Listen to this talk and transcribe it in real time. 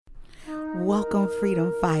Welcome,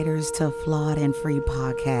 freedom fighters, to Flawed and Free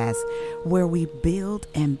Podcast, where we build,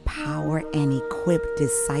 empower, and equip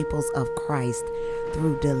disciples of Christ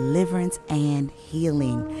through deliverance and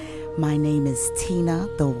healing. My name is Tina,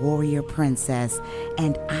 the Warrior Princess,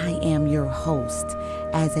 and I am your host.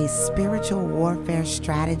 As a spiritual warfare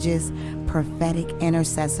strategist, prophetic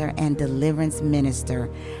intercessor, and deliverance minister,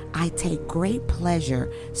 I take great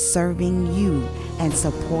pleasure serving you and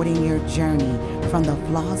supporting your journey from the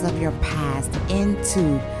flaws of your past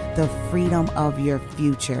into the freedom of your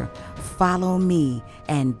future. Follow me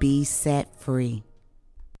and be set free.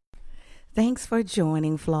 Thanks for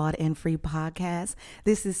joining Flawed and Free Podcast.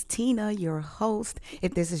 This is Tina, your host.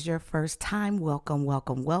 If this is your first time, welcome,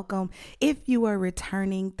 welcome, welcome. If you are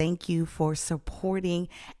returning, thank you for supporting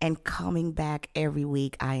and coming back every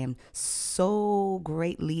week. I am so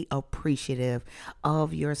greatly appreciative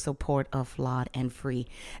of your support of Flawed and Free.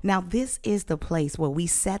 Now, this is the place where we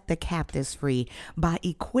set the captives free by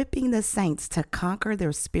equipping the saints to conquer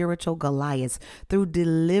their spiritual Goliaths through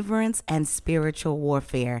deliverance and spiritual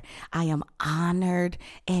warfare. I am honored,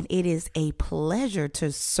 and it is a pleasure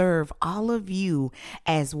to serve all of you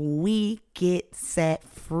as we get set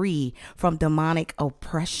free from demonic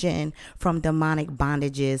oppression, from demonic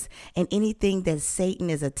bondages, and anything that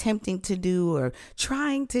Satan is attempting to do or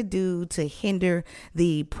trying to do to hinder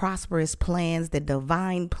the prosperous plans, the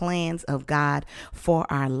divine plans of God for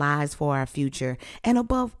our lives, for our future. And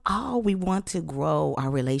above all, we want to grow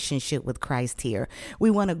our relationship with Christ here.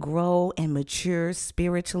 We want to grow and mature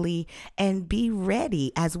spiritually and be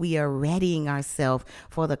ready as we are readying ourselves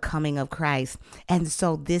for the coming of Christ. And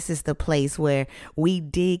so this is the place where we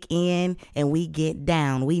dig in and we get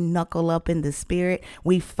down. We knuckle up in the spirit.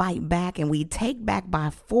 We fight back and we take back by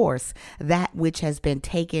force that which has been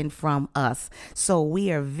taken from us. So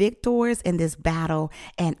we are victors in this battle,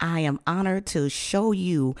 and I am honored to show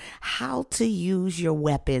you how to use your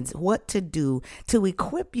weapons, what to do to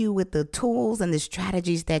equip you with the tools and the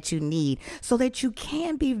strategies that you need so that you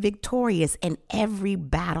can be victorious in every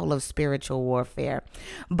battle of spiritual warfare.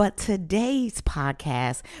 But today's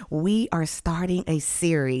podcast, we are starting a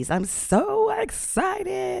series. I'm so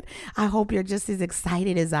excited. I hope you're just as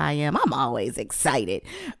excited as I am. I'm always excited.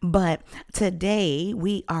 But today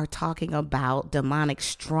we are talking about demonic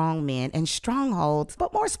strongmen and strongholds.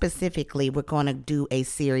 But more specifically, we're going to do a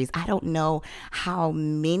series. I don't know how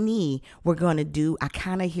many we're going to do. I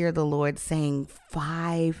kind of hear the Lord saying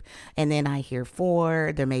 5, and then I hear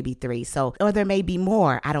 4. There may be 3. Or there may be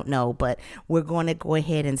more. I don't know. But we're going to go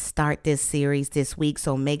ahead and start this series this week.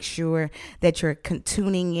 So make sure that you're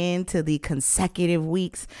tuning in to the consecutive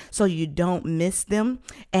weeks so you don't miss them,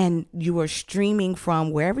 and you are streaming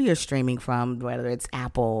from wherever you're streaming from, whether it's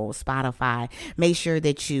Apple, Spotify. Make sure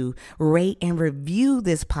that you rate and review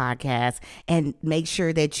this podcast, and make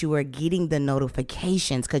sure that you are getting the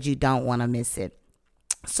notifications because you don't want to miss it.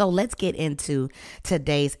 So let's get into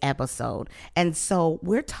today's episode. And so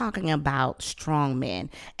we're talking about strong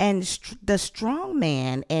men, and the strong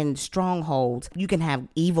man and strongholds. You can have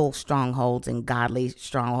evil strongholds and godly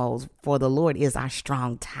strongholds, for the Lord is our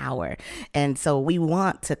strong tower. And so we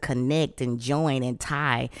want to connect and join and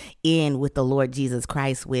tie in with the Lord Jesus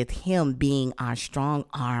Christ, with him being our strong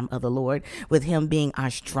arm of the Lord, with him being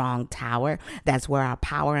our strong tower. That's where our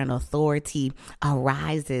power and authority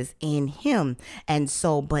arises, in him. And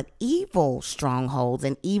so but evil strongholds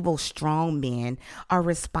and evil strong men are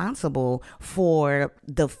responsible for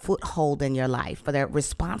the foothold in your life. They're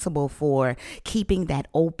responsible for keeping that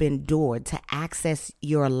open door to access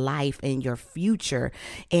your life and your future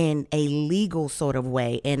in a legal sort of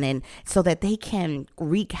way. And then so that they can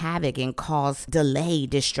wreak havoc and cause delay,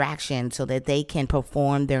 distraction, so that they can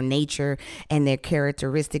perform their nature and their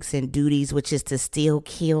characteristics and duties, which is to steal,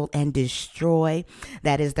 kill, and destroy.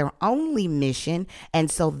 That is their only mission. And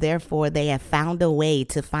so therefore they have found a way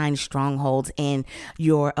to find strongholds in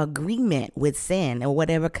your agreement with sin, or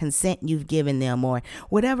whatever consent you've given them, or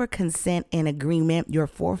whatever consent and agreement your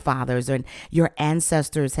forefathers or your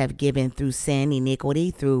ancestors have given through sin, iniquity,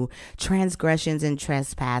 through transgressions and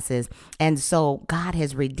trespasses. And so God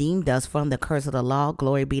has redeemed us from the curse of the law.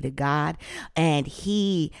 Glory be to God. And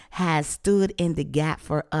he has stood in the gap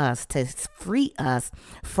for us to free us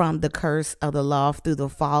from the curse of the law through the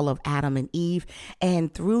fall of Adam and Eve.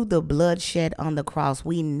 And through the bloodshed on the cross,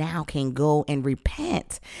 we now can go and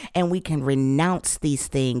repent, and we can renounce these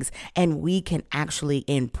things, and we can actually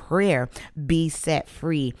in prayer be set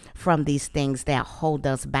free from these things that hold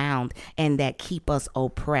us bound and that keep us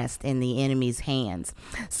oppressed in the enemy's hands.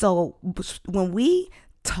 So when we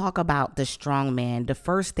talk about the strong man, the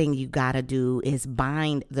first thing you got to do is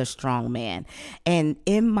bind the strong man. And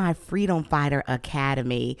in my Freedom Fighter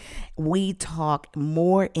Academy, we talk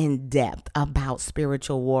more in depth about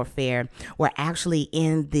spiritual warfare. We're actually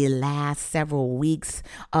in the last several weeks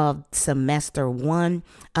of semester 1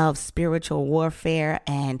 of spiritual warfare,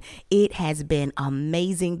 and it has been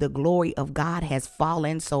amazing. The glory of God has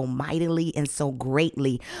fallen so mightily and so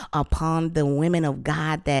greatly upon the women of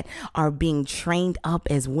God that are being trained up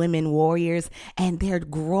as women warriors, and they're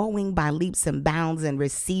growing by leaps and bounds and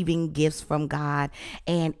receiving gifts from God.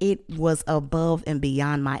 And it was above and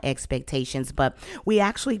beyond my expectations. But we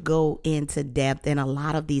actually go into depth in a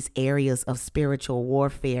lot of these areas of spiritual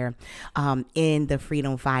warfare in the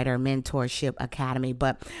Freedom Fighter Mentorship Academy.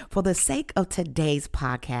 But for the sake of today's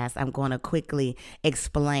podcast, I'm going to quickly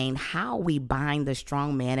explain how we bind the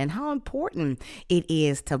strong man and how important it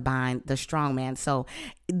is to bind the strong man. So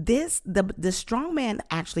the strong man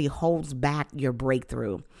actually holds back your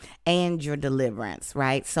breakthrough and your deliverance,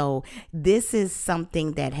 right? So this is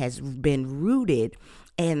something that has been rooted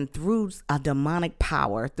and through a demonic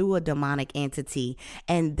power, through a demonic entity,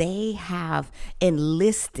 and they have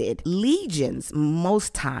enlisted legions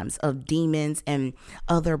most times of demons and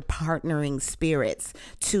other partnering spirits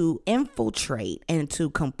to infiltrate and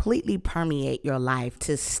to completely permeate your life,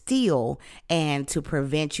 to steal and to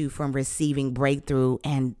prevent you from receiving breakthrough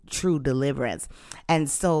and true deliverance.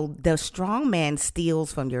 And so the strong man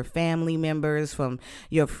steals from your family members, from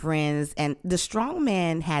your friends, and the strong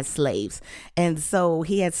man has slaves. And so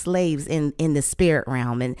he had slaves in the spirit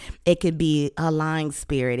realm, and it could be a lying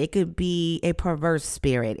spirit, it could be a perverse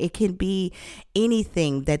spirit, it could be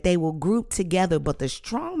anything that they will group together. But the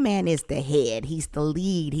strong man is the head, he's the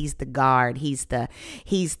lead, he's the guard, he's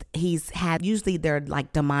had usually they're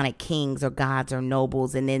like demonic kings or gods or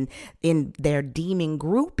nobles, and then in their demon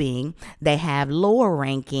grouping they have lower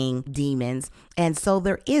ranking demons. And so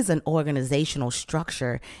there is an organizational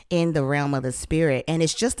structure in the realm of the spirit, and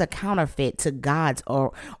it's just a counterfeit to God's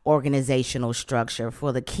organizational structure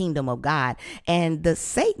for the kingdom of God. And the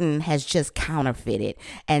Satan has just counterfeited.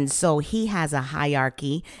 And so he has a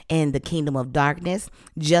hierarchy in the kingdom of darkness,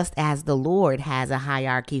 just as the Lord has a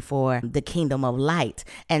hierarchy for the kingdom of light.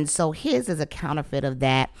 And so his is a counterfeit of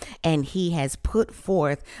that. And he has put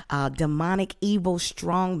forth demonic, evil,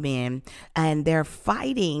 strong men, and they're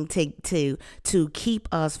fighting to keep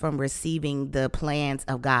us from receiving the plans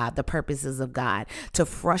of God, the purposes of God, to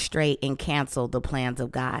frustrate and cancel the plans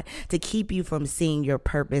of God, to keep you from seeing your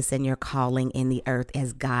purpose and your calling in the earth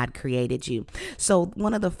as God created you. So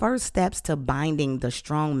one of the first steps to binding the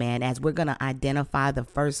strong man, as we're going to identify the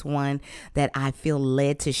first one that I feel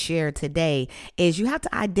led to share today, is you have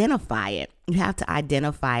to identify it. You have to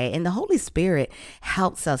identify it. And the Holy Spirit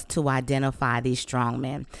helps us to identify these strong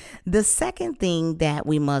men. The second thing that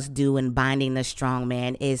we must do in binding the strong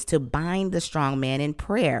man is to bind the strong man in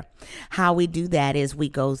prayer. How we do that is we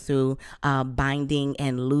go through binding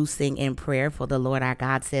and loosing in prayer. For the Lord our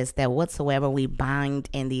God says that whatsoever we bind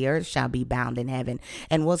in the earth shall be bound in heaven,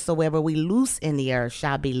 and whatsoever we loose in the earth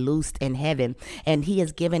shall be loosed in heaven. And he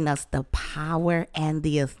has given us the power and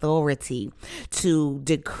the authority to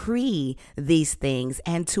decree these things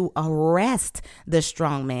and to arrest the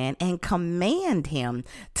strong man and command him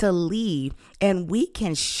to leave. And we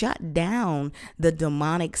can shut down the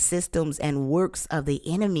demonic systems and works of the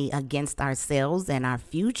enemy against ourselves and our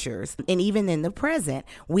futures. And even in the present,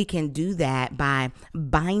 we can do that by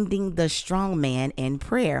binding the strong man in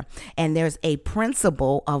prayer. And there's a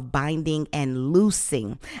principle of binding and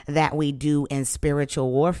loosing that we do in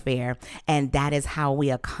spiritual warfare. And that is how we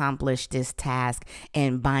accomplish this task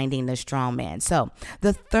in binding the strong man. So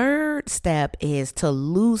the third step is to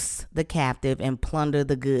loose the captive and plunder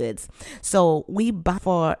the goods. So we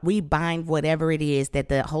bind whatever it is that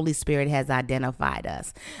the Holy Spirit has identified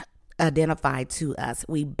to us.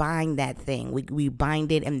 We bind that thing. We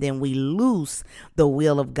bind it, and then we loose the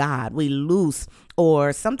will of God. We loose,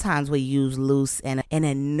 or sometimes we use loose in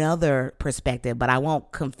another perspective, but I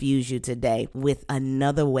won't confuse you today with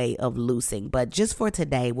another way of loosing. But just for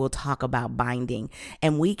today, we'll talk about binding.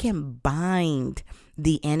 And we can bind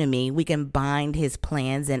the enemy. We can bind his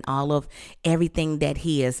plans and all of everything that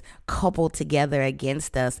he has coupled together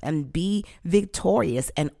against us, and be victorious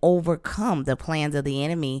and overcome the plans of the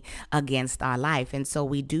enemy against our life. And so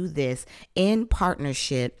we do this in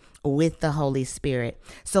partnership with the Holy Spirit.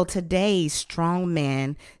 So today's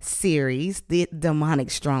strongman series, the demonic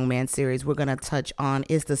strongman series we're going to touch on,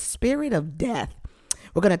 is the spirit of death.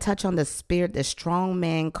 We're going to touch on the strong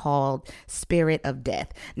man called spirit of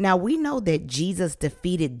death. Now, we know that Jesus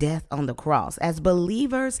defeated death on the cross. As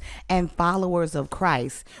believers and followers of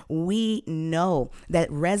Christ, we know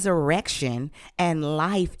that resurrection and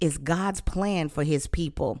life is God's plan for his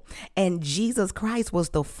people. And Jesus Christ was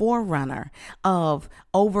the forerunner of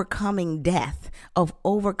overcoming death, of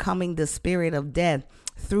overcoming the spirit of death.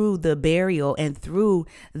 Through the burial and through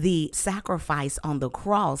the sacrifice on the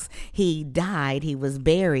cross, he died, he was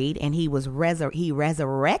buried, and he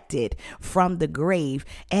resurrected from the grave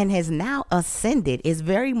and has now ascended, is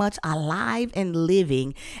very much alive and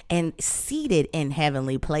living and seated in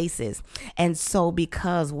heavenly places. And so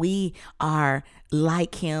because we are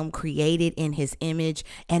like him, created in his image,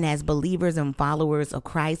 and as believers and followers of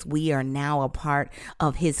Christ, we are now a part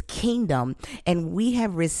of his kingdom, and we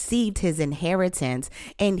have received his inheritance,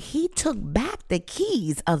 and he took back the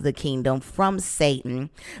keys of the kingdom from Satan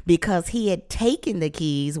because he had taken the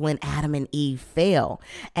keys when Adam and Eve fell.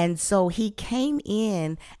 And so he came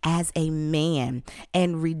in as a man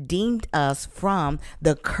and redeemed us from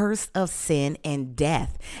the curse of sin and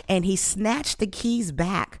death, and he snatched the keys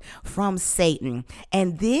back from Satan.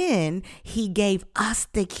 And then he gave us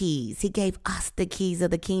the keys. He gave us the keys of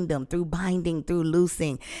the kingdom through binding, through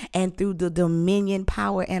loosing, and through the dominion,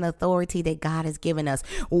 power, and authority that God has given us.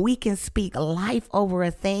 We can speak life over a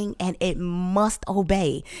thing, and it must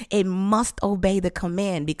obey. It must obey the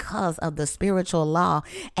command because of the spiritual law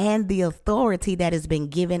and the authority that has been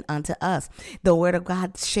given unto us. The word of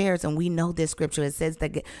God shares, and we know this scripture. It says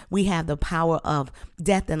that we have the power of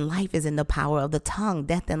death and life is in the power of the tongue,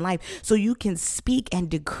 death and life. So you can speak and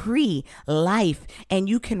decree life, and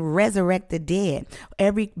you can resurrect the dead.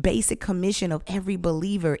 Every basic commission of every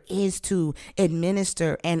believer is to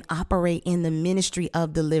administer and operate in the ministry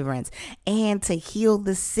of deliverance, and to heal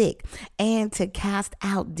the sick, and to cast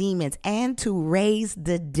out demons, and to raise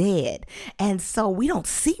the dead. And so we don't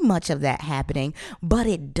see much of that happening, but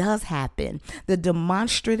it does happen. The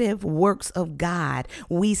demonstrative works of God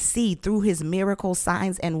we see through his miracles,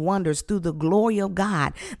 signs, and wonders, through the glory of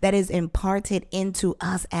God that is imparted into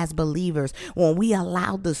us as believers when we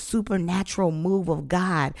allow the supernatural move of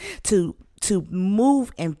God to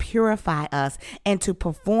move and purify us and to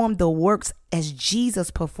perform the works as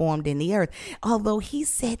Jesus performed in the earth. Although he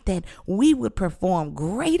said that we would perform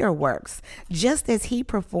greater works, just as he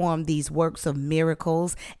performed these works of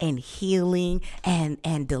miracles and healing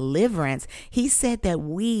and deliverance, he said that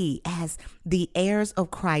we, as the heirs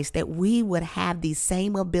of Christ, that we would have these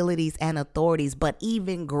same abilities and authorities, but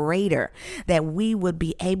even greater, that we would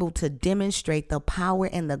be able to demonstrate the power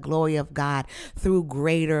and the glory of God through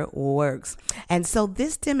greater works. And so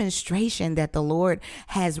this demonstration that the Lord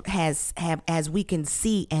has as we can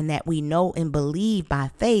see and that we know and believe by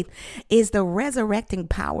faith is the resurrecting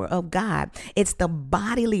power of God. It's the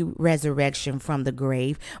bodily resurrection from the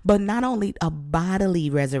grave, but not only a bodily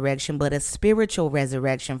resurrection, but a spiritual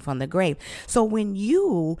resurrection from the grave. So when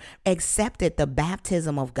you accepted the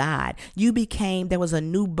baptism of God, there was a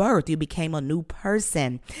new birth, you became a new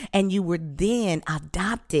person, and you were then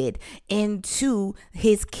adopted into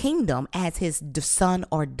his kingdom as his son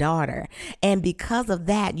or daughter. And because of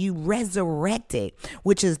that, you resurrected,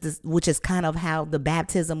 which is kind of how the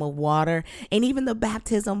baptism of water and even the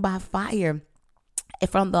baptism by fire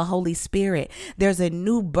from the Holy Spirit. There's a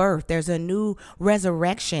new birth. There's a new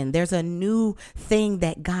resurrection. There's a new thing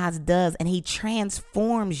that God does, and he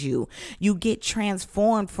transforms you. You get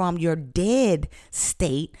transformed from your dead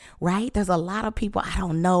state, right? There's a lot of people, I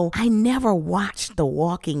don't know. I never watched The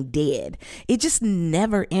Walking Dead. It just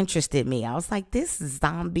never interested me. I was like, this is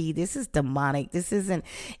zombie. This is demonic. This isn't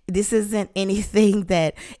anything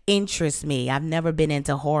that interests me. I've never been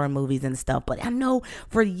into horror movies and stuff, but I know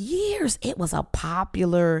for years it was a popular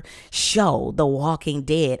show, The Walking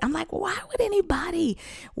Dead. I'm like, why would anybody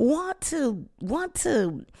want to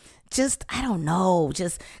just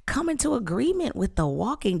come into agreement with The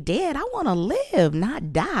Walking Dead? I want to live,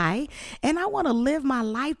 not die. And I want to live my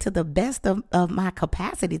life to the best of my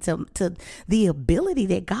capacity, to the ability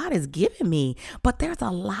that God has given me. But there's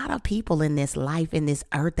a lot of people in this life, in this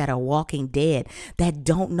earth, that are walking dead, that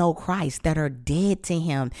don't know Christ, that are dead to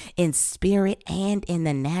him in spirit and in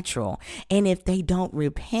the natural. And if they don't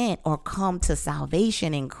repent or come to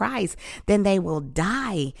salvation in Christ, then they will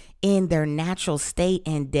die in their natural state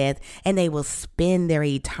in death, and they will spend their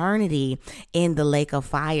eternity in the lake of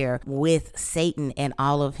fire with Satan and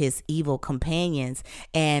all of his evil companions,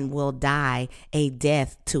 and will die a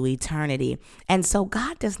death to eternity. And so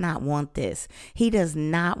God does not want this. He does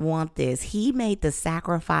not want this. He made the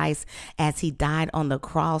sacrifice as he died on the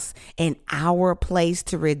cross in our place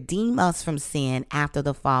to redeem us from sin after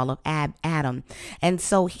the fall of Adam. And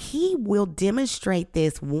so he will demonstrate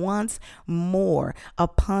this once more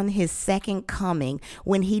upon his second coming,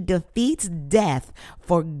 when he defeats death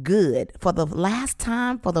for good, for the last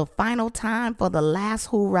time, for the final time, for the last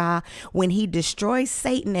hoorah, when he destroys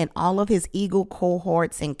Satan and all of his evil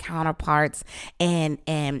cohorts and counterparts and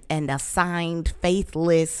assigned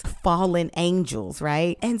faithless fallen angels,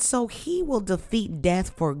 right? And so he will defeat death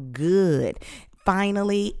for good,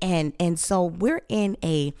 finally. And so we're in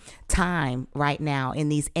a time right now, in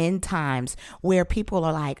these end times, where people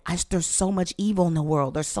are like, there's so much evil in the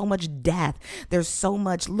world. There's so much death. There's so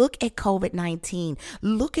much. Look at COVID-19.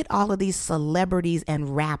 Look at all of these celebrities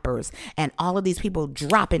and rappers and all of these people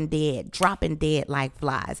dropping dead like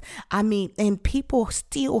flies. I mean, and people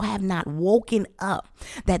still have not woken up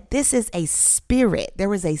that this is a spirit.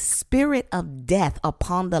 There is a spirit of death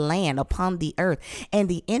upon the land, upon the earth, and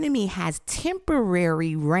the enemy has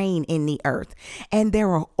temporary reign in the earth. And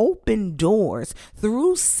there are open doors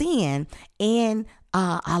through sin and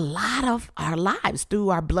a lot of our lives, through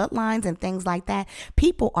our bloodlines and things like that.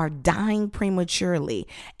 People are dying prematurely,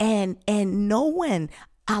 and no one.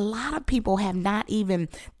 A lot of people have not even,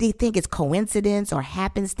 they think it's coincidence or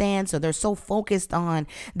happenstance, or they're so focused on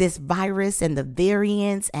this virus and the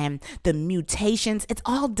variants and the mutations. It's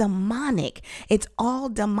all demonic. It's all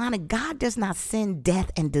demonic. God does not send death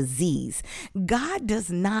and disease. God does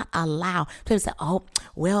not allow people to say, oh,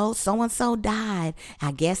 well, so-and-so died.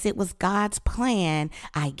 I guess it was God's plan.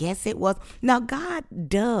 I guess it was. Now, God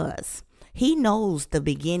does. He knows the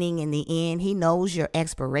beginning and the end. He knows your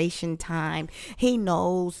expiration time. He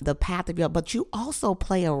knows the path of your, but you also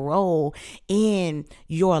play a role in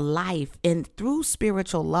your life and through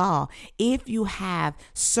spiritual law. If you have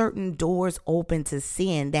certain doors open to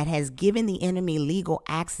sin that has given the enemy legal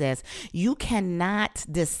access, you cannot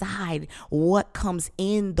decide what comes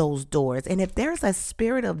in those doors. And if there's a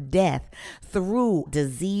spirit of death through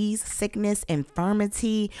disease, sickness,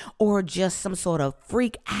 infirmity, or just some sort of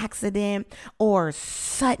freak accident, or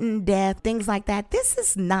sudden death, things like that, this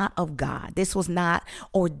is not of God. This was not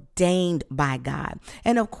ordained by God.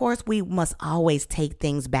 And of course, we must always take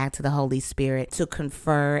things back to the Holy Spirit to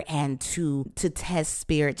confer and to test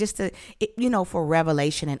spirit, just to, for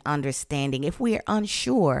revelation and understanding. If we are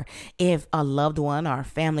unsure if a loved one or a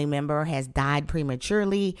family member has died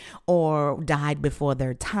prematurely or died before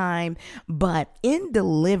their time. But in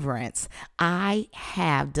deliverance, I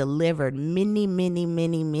have delivered many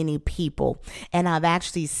people. And I've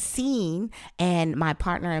actually seen, and my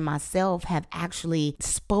partner and myself have actually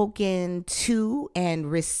spoken to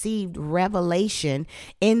and received revelation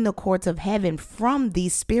in the courts of heaven from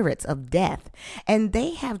these spirits of death. And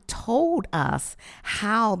they have told us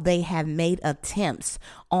how they have made attempts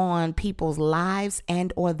on people's lives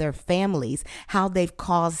and or their families, how they've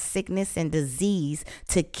caused sickness and disease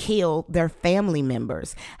to kill their family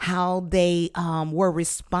members, how they were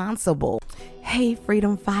responsible. Hey,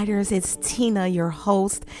 freedom fighters, it's Tina, your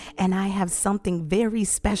host, and I have something very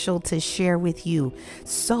special to share with you.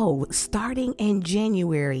 So, starting in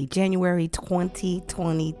January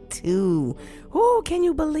 2022, can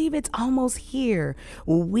you believe it's almost here?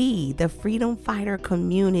 We, the Freedom Fighter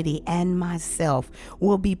community, and myself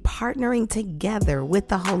will be partnering together with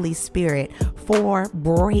the Holy Spirit for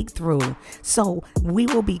breakthrough. So we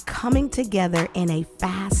will be coming together in a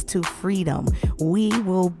fast to freedom. We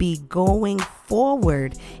will be going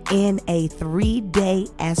forward in a 3-day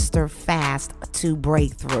Esther fast to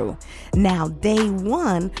breakthrough. Now, day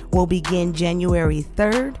 1 will begin January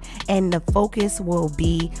 3rd, and the focus will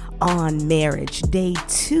be on marriage. Day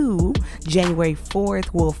 2, January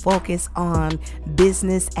 4th, will focus on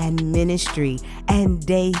business and ministry. And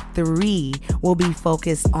day 3 will be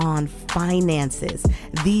focused on finances.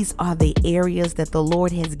 These are the areas that the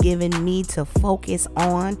Lord has given me to focus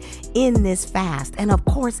on in this fast. And of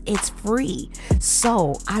course, it's free.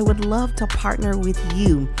 So I would love to partner with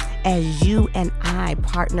you as you and I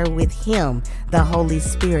partner with Him, the Holy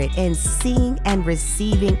Spirit, in seeing and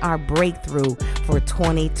receiving our breakthrough for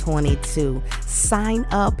 2022. Sign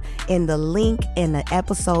up in the link in the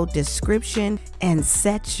episode description and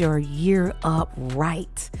set your year up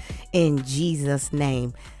right in Jesus'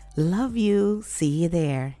 name. Love you. See you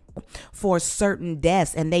there. for certain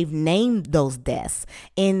deaths, and they've named those deaths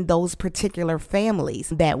in those particular families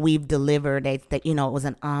that we've delivered. That it was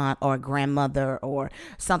an aunt or a grandmother or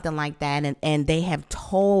something like that, and they have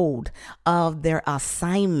told of their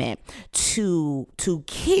assignment to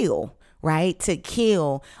kill, right? To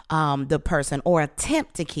kill the person or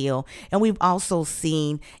attempt to kill. And we've also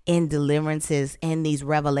seen in deliverances in these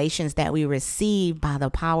revelations that we received by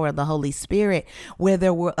the power of the Holy Spirit, where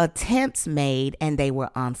there were attempts made and they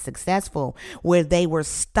were unsuccessful, where they were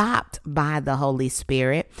stopped by the Holy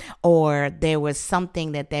Spirit, or there was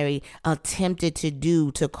something that they attempted to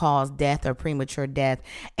do to cause death or premature death.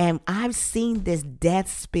 And I've seen this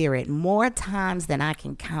death spirit more times than I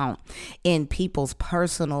can count in people's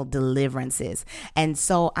personal deliverances. And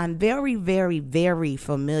so I'm very, very, very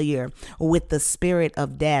familiar with the spirit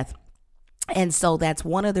of death. And so that's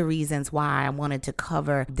one of the reasons why I wanted to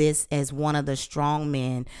cover this as one of the strong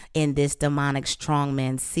men in this demonic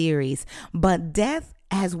strongman series. But death,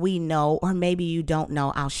 as we know, or maybe you don't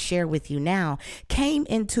know, I'll share with you now, came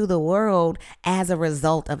into the world as a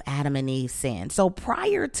result of Adam and Eve's sin. So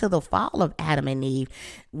prior to the fall of Adam and Eve,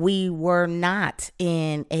 we were not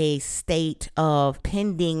in a state of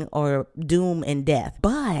pending or doom and death.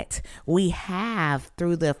 But we have,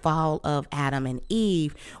 through the fall of Adam and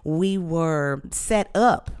Eve, we were set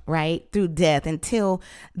up, right, through death until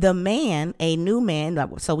the man, a new man.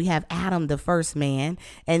 So we have Adam, the first man,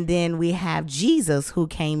 and then we have Jesus, who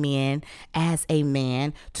came in as a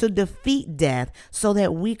man to defeat death so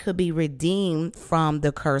that we could be redeemed from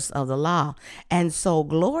the curse of the law. And so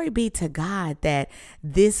glory be to God that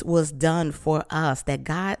this was done for us, that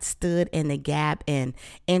God stood in the gap and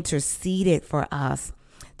interceded for us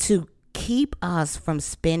to keep us from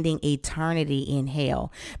spending eternity in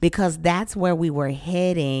hell, because that's where we were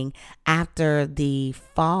heading after the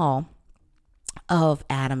fall of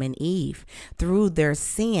Adam and Eve through their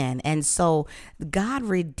sin. And so God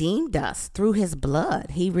redeemed us through his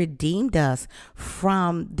blood. He redeemed us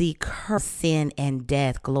from the curse, sin, and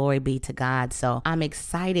death. Glory be to God. So I'm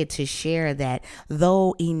excited to share that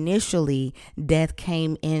though initially death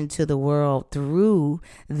came into the world through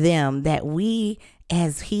them, that we,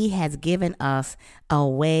 as he has given us a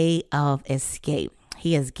way of escape.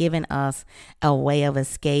 He has given us a way of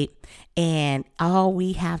escape, and all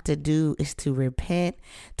we have to do is to repent,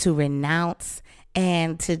 to renounce,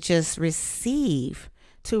 and to just receive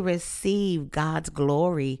God's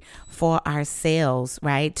glory for ourselves,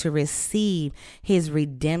 right? To receive his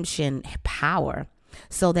redemption power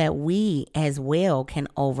so that we as well can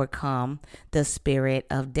overcome the spirit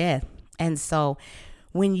of death. And so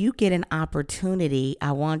when you get an opportunity,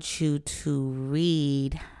 I want you to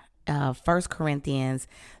read 1 Corinthians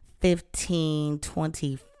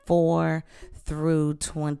 15:24 through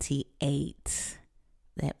 28.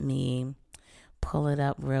 Let me pull it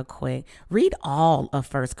up real quick. Read all of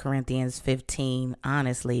 1 Corinthians 15,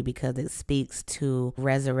 honestly, because it speaks to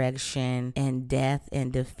resurrection and death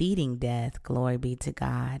and defeating death. Glory be to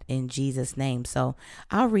God in Jesus' name. So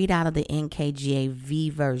I'll read out of the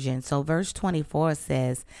NKJV version. So verse 24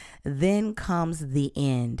 says, "Then comes the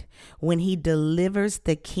end, when he delivers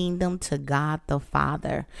the kingdom to God the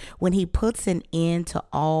Father, when he puts an end to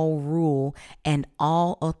all rule and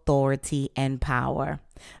all authority and power."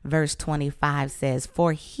 Verse 25 says,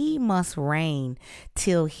 "For he must reign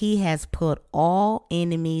till he has put all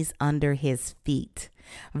enemies under his feet."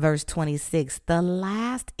 Verse 26, "The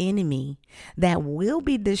last enemy that will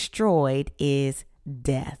be destroyed is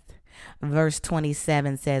death." Verse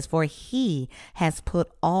 27 says, "For he has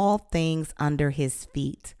put all things under his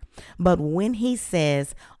feet." But when he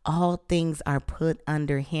says all things are put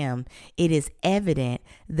under him, it is evident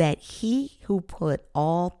that he who put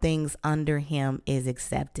all things under him is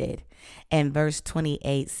accepted. And verse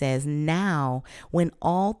 28 says, "Now when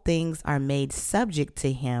all things are made subject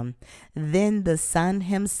to him, then the Son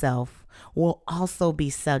himself will also be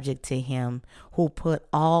subject to him who put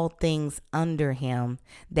all things under him,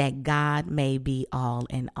 that God may be all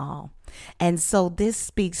in all." And so this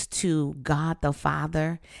speaks to God the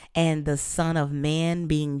Father and the Son of Man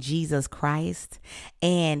being Jesus Christ,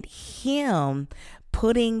 and him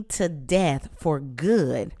putting to death for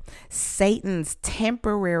good Satan's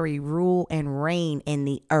temporary rule and reign in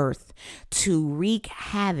the earth to wreak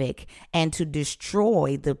havoc and to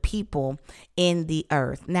destroy the people in the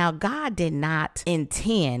earth. Now, God did not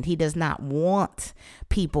intend, he does not want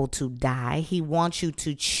people to die. He wants you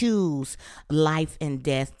to choose life and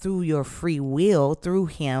death through your free will, through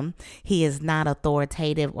him. He is not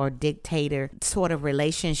authoritative or dictator sort of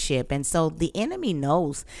relationship. And so the enemy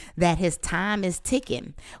knows that his time is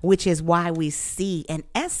ticking, which is why we see an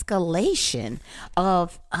escalation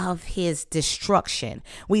of his destruction.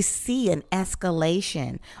 We see an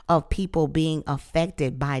escalation of people being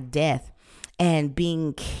affected by death and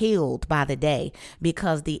being killed by the day,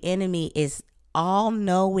 because the enemy is all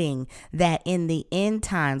knowing that in the end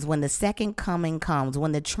times, when the second coming comes,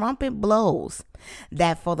 when the trumpet blows,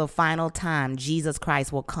 that for the final time, Jesus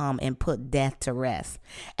Christ will come and put death to rest.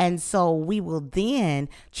 And so we will then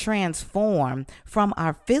transform from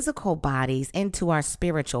our physical bodies into our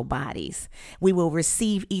spiritual bodies. We will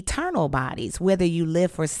receive eternal bodies, whether you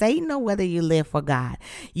live for Satan or whether you live for God.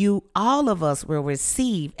 All of us will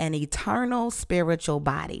receive an eternal spiritual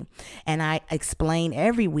body. And I explain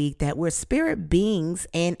every week that we're spirit beings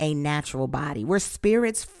in a natural body. We're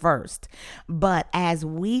spirits first. But as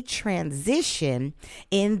we transition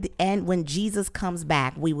and when Jesus comes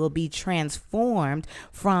back, we will be transformed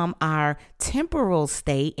from our temporal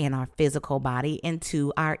state in our physical body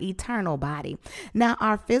into our eternal body. Now,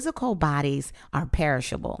 our physical bodies are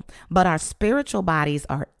perishable, but our spiritual bodies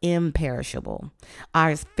are imperishable.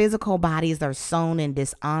 Our physical bodies are sown in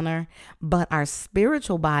dishonor, but our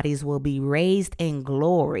spiritual bodies will be raised in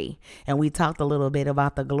glory. And we talked a little bit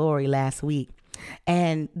about the glory last week.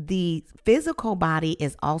 And the physical body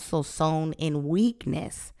is also sown in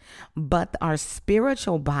weakness, but our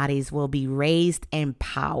spiritual bodies will be raised in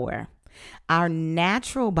power. Our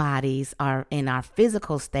natural bodies are in our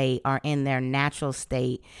physical state, are in their natural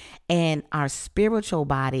state, and our spiritual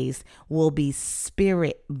bodies will be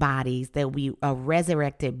spirit bodies, that we a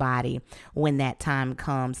resurrected body when that time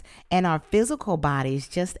comes. And our physical bodies,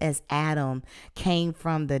 just as Adam came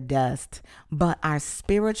from the dust, but our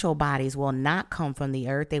spiritual bodies will not come from the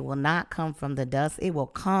earth. They will not come from the dust. It will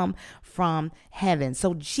come from heaven.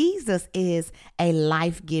 So Jesus is a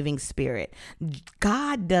life-giving spirit.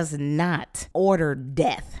 God does not order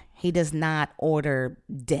death. He does not order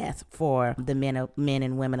death for the men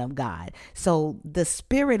and women of God. So the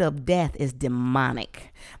spirit of death is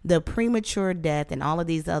demonic. The premature death and all of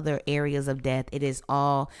these other areas of death, it is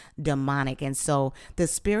all demonic. And so the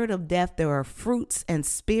spirit of death, there are fruits and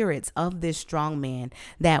spirits of this strong man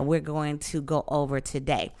that we're going to go over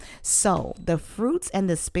today. So the fruits and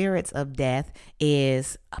the spirits of death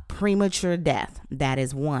is a premature death. That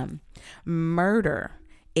is one. Murder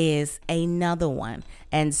is another one.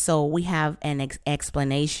 And so we have an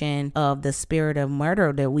explanation of the spirit of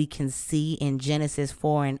murder that we can see in Genesis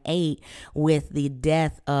 4 and 8 with the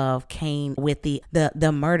death of Cain, with the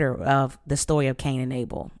murder of the story of Cain and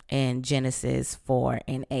Abel in Genesis 4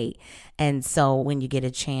 and 8. And so when you get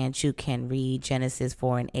a chance, you can read Genesis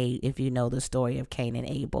 4 and 8 if you know the story of Cain and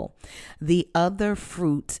Abel. The other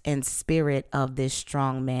fruit and spirit of this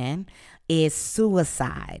strong man is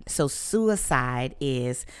suicide. So suicide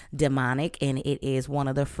is demonic, and it is one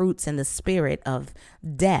of the fruits in the spirit of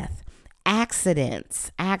death.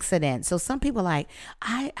 Accidents. So some people like,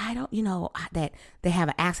 I don't, that they have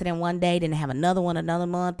an accident one day, then they have another one another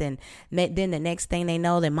month, and then the next thing they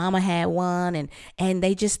know, their mama had one, and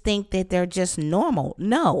they just think that they're just normal.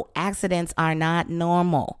 No, accidents are not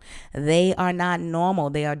normal. They are not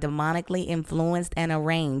normal. They are demonically influenced and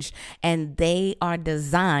arranged, and they are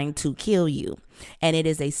designed to kill you. And it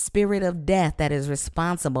is a spirit of death that is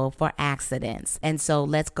responsible for accidents. And so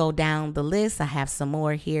let's go down the list. I have some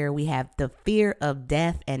more here. We have the fear of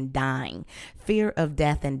death and dying. Fear of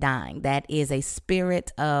death and dying. That is a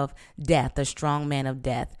spirit of death, a strong man of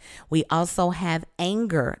death. We also have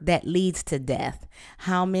anger that leads to death.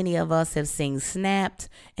 How many of us have seen Snapped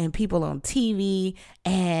and people on TV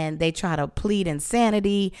and they try to plead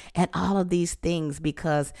insanity and all of these things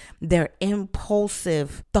because their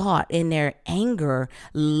impulsive thought and their anger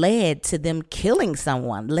led to them killing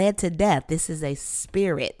someone, led to death. This is a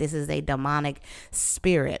spirit. This is a demonic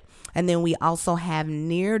spirit. And then we also have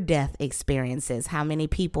near-death experiences. How many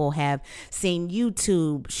people have seen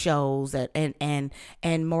YouTube shows and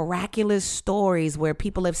miraculous stories where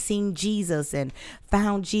people have seen Jesus and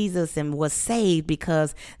found Jesus and was saved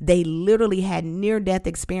because they literally had near-death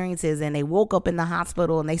experiences and they woke up in the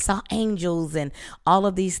hospital and they saw angels and all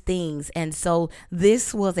of these things. And so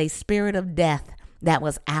this was a spirit of death that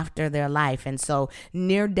was after their life. And so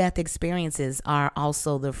near death experiences are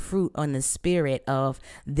also the fruit on the spirit of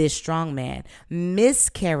this strong man.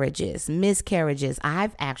 Miscarriages.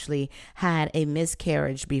 I've actually had a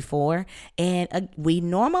miscarriage before, and we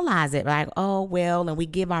normalize it like, oh, well, and we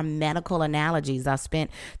give our medical analogies. I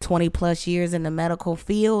spent 20 plus years in the medical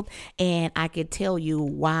field, and I could tell you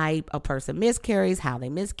why a person miscarries, how they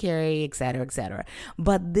miscarry, et cetera, et cetera.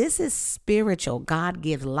 But this is spiritual. God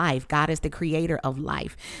gives life. God is the creator of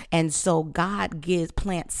life. And so God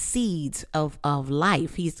plants seeds of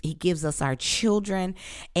life. He gives us our children,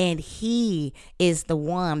 and he is the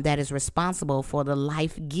one that is responsible for the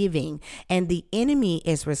life giving. And the enemy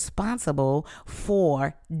is responsible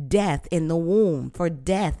for death in the womb, for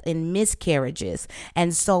death in miscarriages.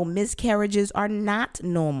 And so miscarriages are not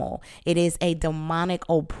normal. It is a demonic,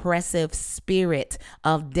 oppressive spirit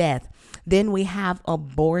of death. Then we have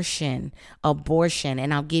abortion,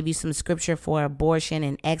 and I'll give you some scripture for abortion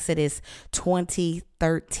in Exodus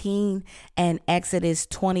 20:13 and Exodus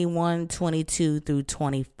 21:22 through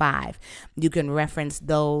 25. You can reference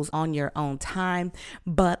those on your own time,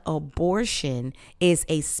 but abortion is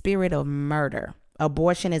a spirit of murder.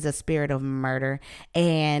 Abortion is a spirit of murder,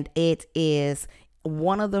 and it is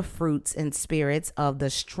one of the fruits and spirits of the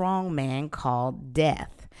strong man called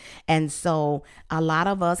death. And so a lot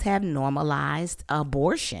of us have normalized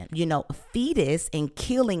abortion. A fetus and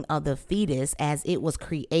killing of the fetus as it was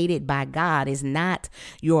created by God is not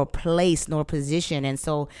your place nor position. And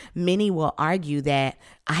so many will argue that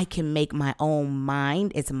I can make my own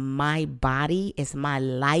mind. It's my body. It's my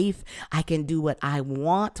life. I can do what I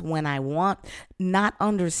want when I want, not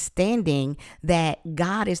understanding that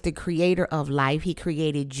God is the creator of life. He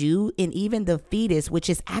created you and even the fetus, which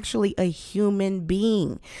is actually a human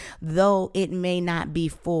being. Though it may not be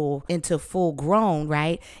full grown,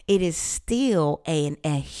 right? It is still a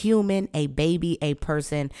human, a baby, a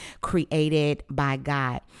person created by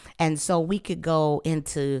God. And so we could go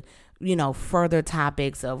into further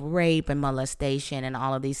topics of rape and molestation and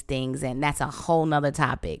all of these things. And that's a whole nother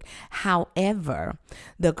topic. However,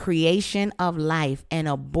 the creation of life and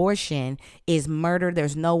abortion is murder.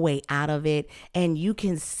 There's no way out of it. And you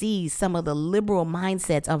can see some of the liberal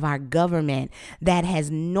mindsets of our government that has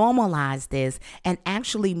normalized this and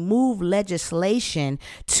actually moved legislation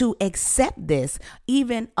to accept this,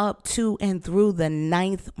 even up to and through the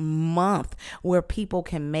 9th month, where people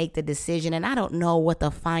can make the decision. And I don't know what the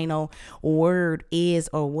final word is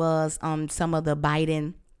or was on some of the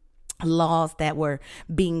Biden laws that were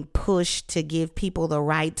being pushed to give people the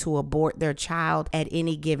right to abort their child at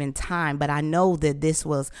any given time. But I know that this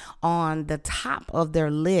was on the top of their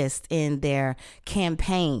list in their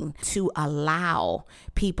campaign to allow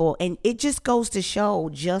people. And it just goes to show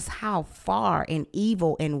just how far and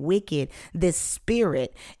evil and wicked this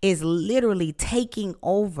spirit is literally taking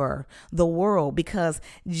over the world. Because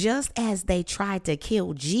just as they tried to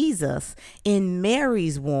kill Jesus in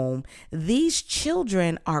Mary's womb, these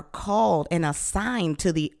children are called and assigned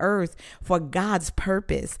to the earth for God's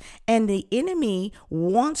purpose. And the enemy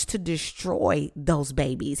wants to destroy those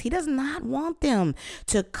babies. He does not want them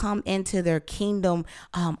to come into their kingdom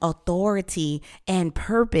authority and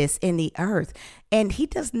purpose in the earth. And he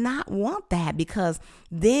does not want that, because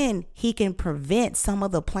then he can prevent some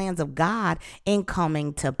of the plans of God in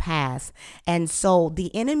coming to pass. And so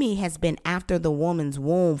the enemy has been after the woman's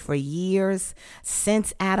womb for years.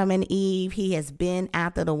 Since Adam and Eve, he has been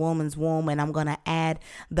after the woman's womb. And I'm going to add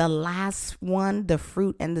the last one, the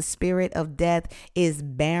fruit and the spirit of death, is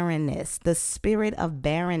barrenness, the spirit of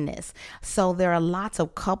barrenness. So there are lots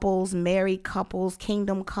of couples, married couples,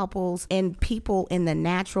 kingdom couples, and people in the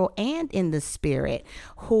natural and in the spirit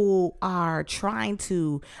who are trying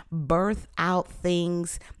to birth out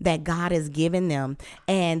things that God has given them.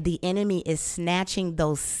 And the enemy is snatching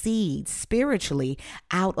those seeds spiritually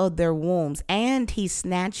out of their wombs. And he's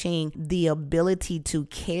snatching the ability to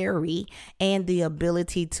carry and the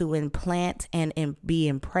ability to implant and be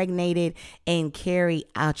impregnated and carry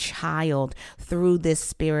a child through this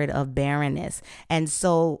spirit of barrenness. And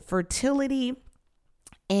so fertility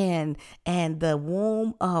and the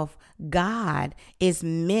womb of God is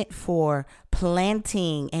meant for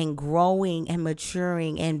planting and growing and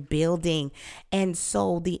maturing and building. And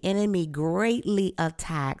so the enemy greatly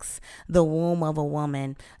attacks the womb of a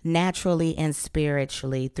woman naturally and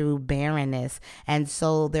spiritually through barrenness. And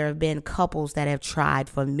so there have been couples that have tried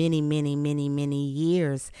for many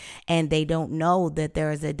years, and they don't know that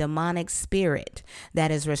there is a demonic spirit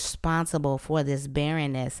that is responsible for this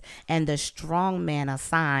barrenness. And the strong man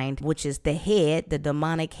assigned, which is the head, the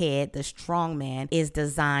demonic head, the strong man, is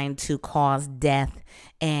designed to cause cause death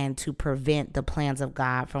and to prevent the plans of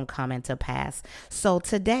God from coming to pass. So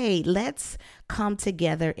today, let's come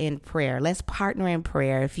together in prayer. Let's partner in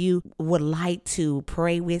prayer. If you would like to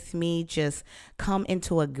pray with me, just come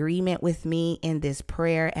into agreement with me in this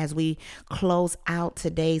prayer as we close out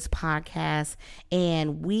today's podcast.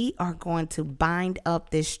 And we are going to bind up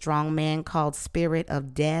this strong man called spirit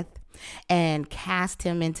of death and cast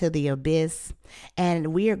him into the abyss.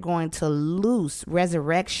 And we are going to loose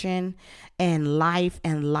resurrection and life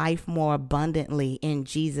more abundantly in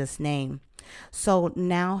Jesus' name. So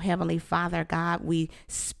now, Heavenly Father God, we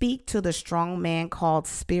speak to the strong man called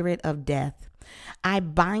spirit of death. I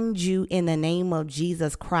bind you in the name of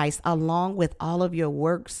Jesus Christ, along with all of your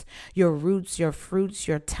works, your roots, your fruits,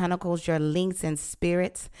 your tentacles, your links and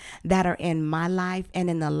spirits that are in my life and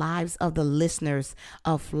in the lives of the listeners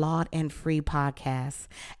of Flawed and Free podcasts,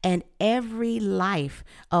 and every life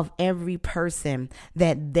of every person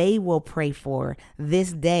that they will pray for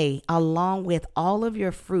this day, along with all of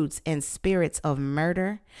your fruits and spirits of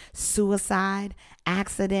murder, suicide,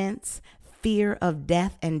 accidents, fear of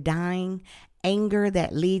death and dying, anger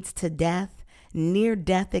that leads to death,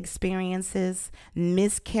 near-death experiences,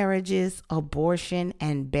 miscarriages, abortion,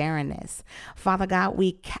 and barrenness. Father God,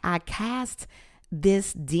 I cast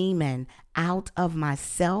this demon out of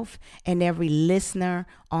myself and every listener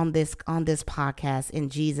on this podcast in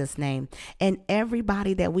Jesus' name, and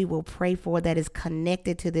everybody that we will pray for that is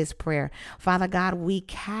connected to this prayer. Father God, we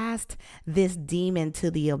cast this demon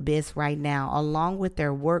to the abyss right now, along with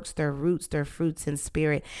their works, their roots, their fruits and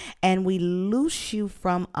spirit, and we loose you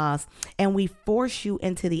from us and we force you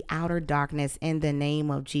into the outer darkness in the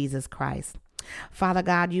name of Jesus Christ. Father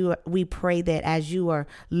God, we pray that as you are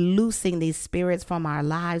loosing these spirits from our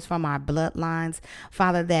lives, from our bloodlines,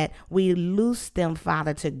 Father, that we loose them,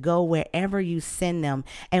 Father, to go wherever you send them.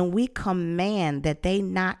 And we command that they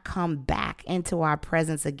not come back into our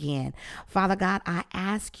presence again. Father God, I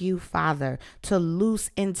ask you, Father, to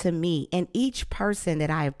loose into me and each person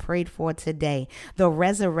that I have prayed for today, the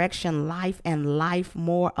resurrection life and life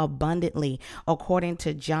more abundantly, according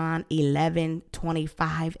to John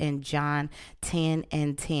 11:25 and John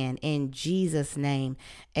 10:10. In Jesus' name,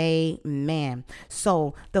 amen.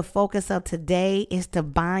 So the focus of today is to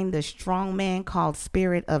bind the strong man called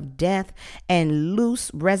spirit of death and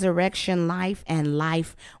loose resurrection life and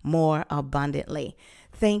life more abundantly.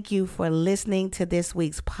 Thank you for listening to this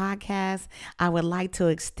week's podcast. I would like to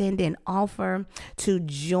extend an offer to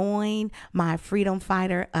join my Freedom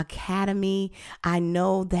Fighter Academy. I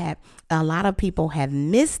know that a lot of people have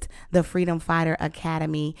missed the Freedom Fighter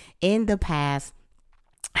Academy in the past.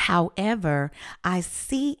 However, I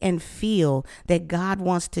see and feel that God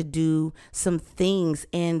wants to do some things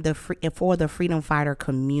for the Freedom Fighter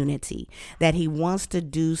community, that he wants to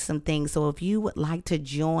do some things. So if you would like to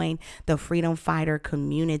join the Freedom Fighter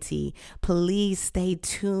community, please stay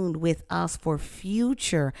tuned with us for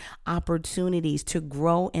future opportunities to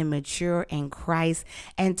grow and mature in Christ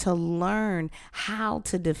and to learn how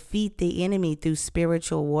to defeat the enemy through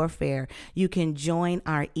spiritual warfare. You can join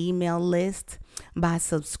our email list by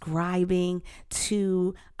subscribing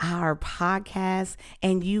to our podcast,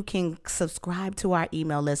 and you can subscribe to our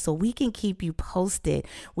email list so we can keep you posted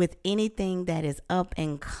with anything that is up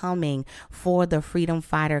and coming for the Freedom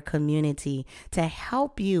Fighter community to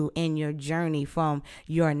help you in your journey from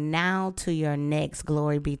your now to your next.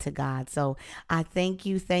 Glory be to God. So I thank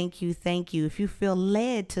you. If you feel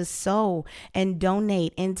led to sow and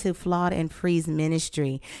donate into Flawed and Free's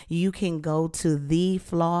ministry, you can go to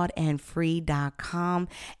theflawedandfree.com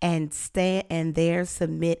and stay and there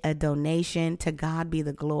submit a donation. To God be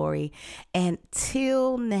the glory.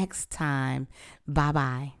 Until next time,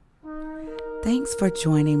 bye-bye. Thanks for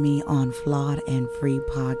joining me on Flawed and Free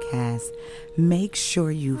podcast. Make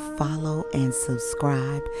sure you follow and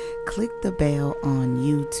subscribe. Click the bell on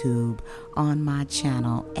YouTube on my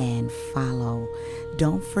channel and follow.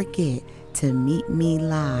 Don't forget to meet me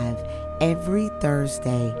live every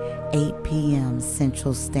Thursday, 8 p.m.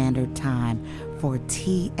 Central Standard Time for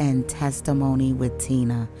Tea and Testimony with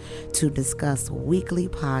Tina to discuss weekly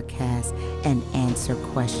podcasts and answer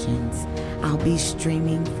questions. I'll be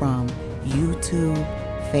streaming from YouTube,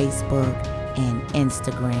 Facebook, and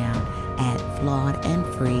Instagram at Flawed and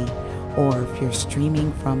Free, or if you're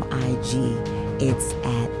streaming from IG, it's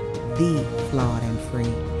at The Flawed and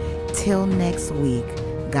Free. Till next week,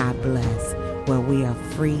 God bless, where we are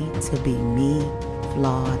free to be me,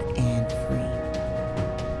 flawed and free.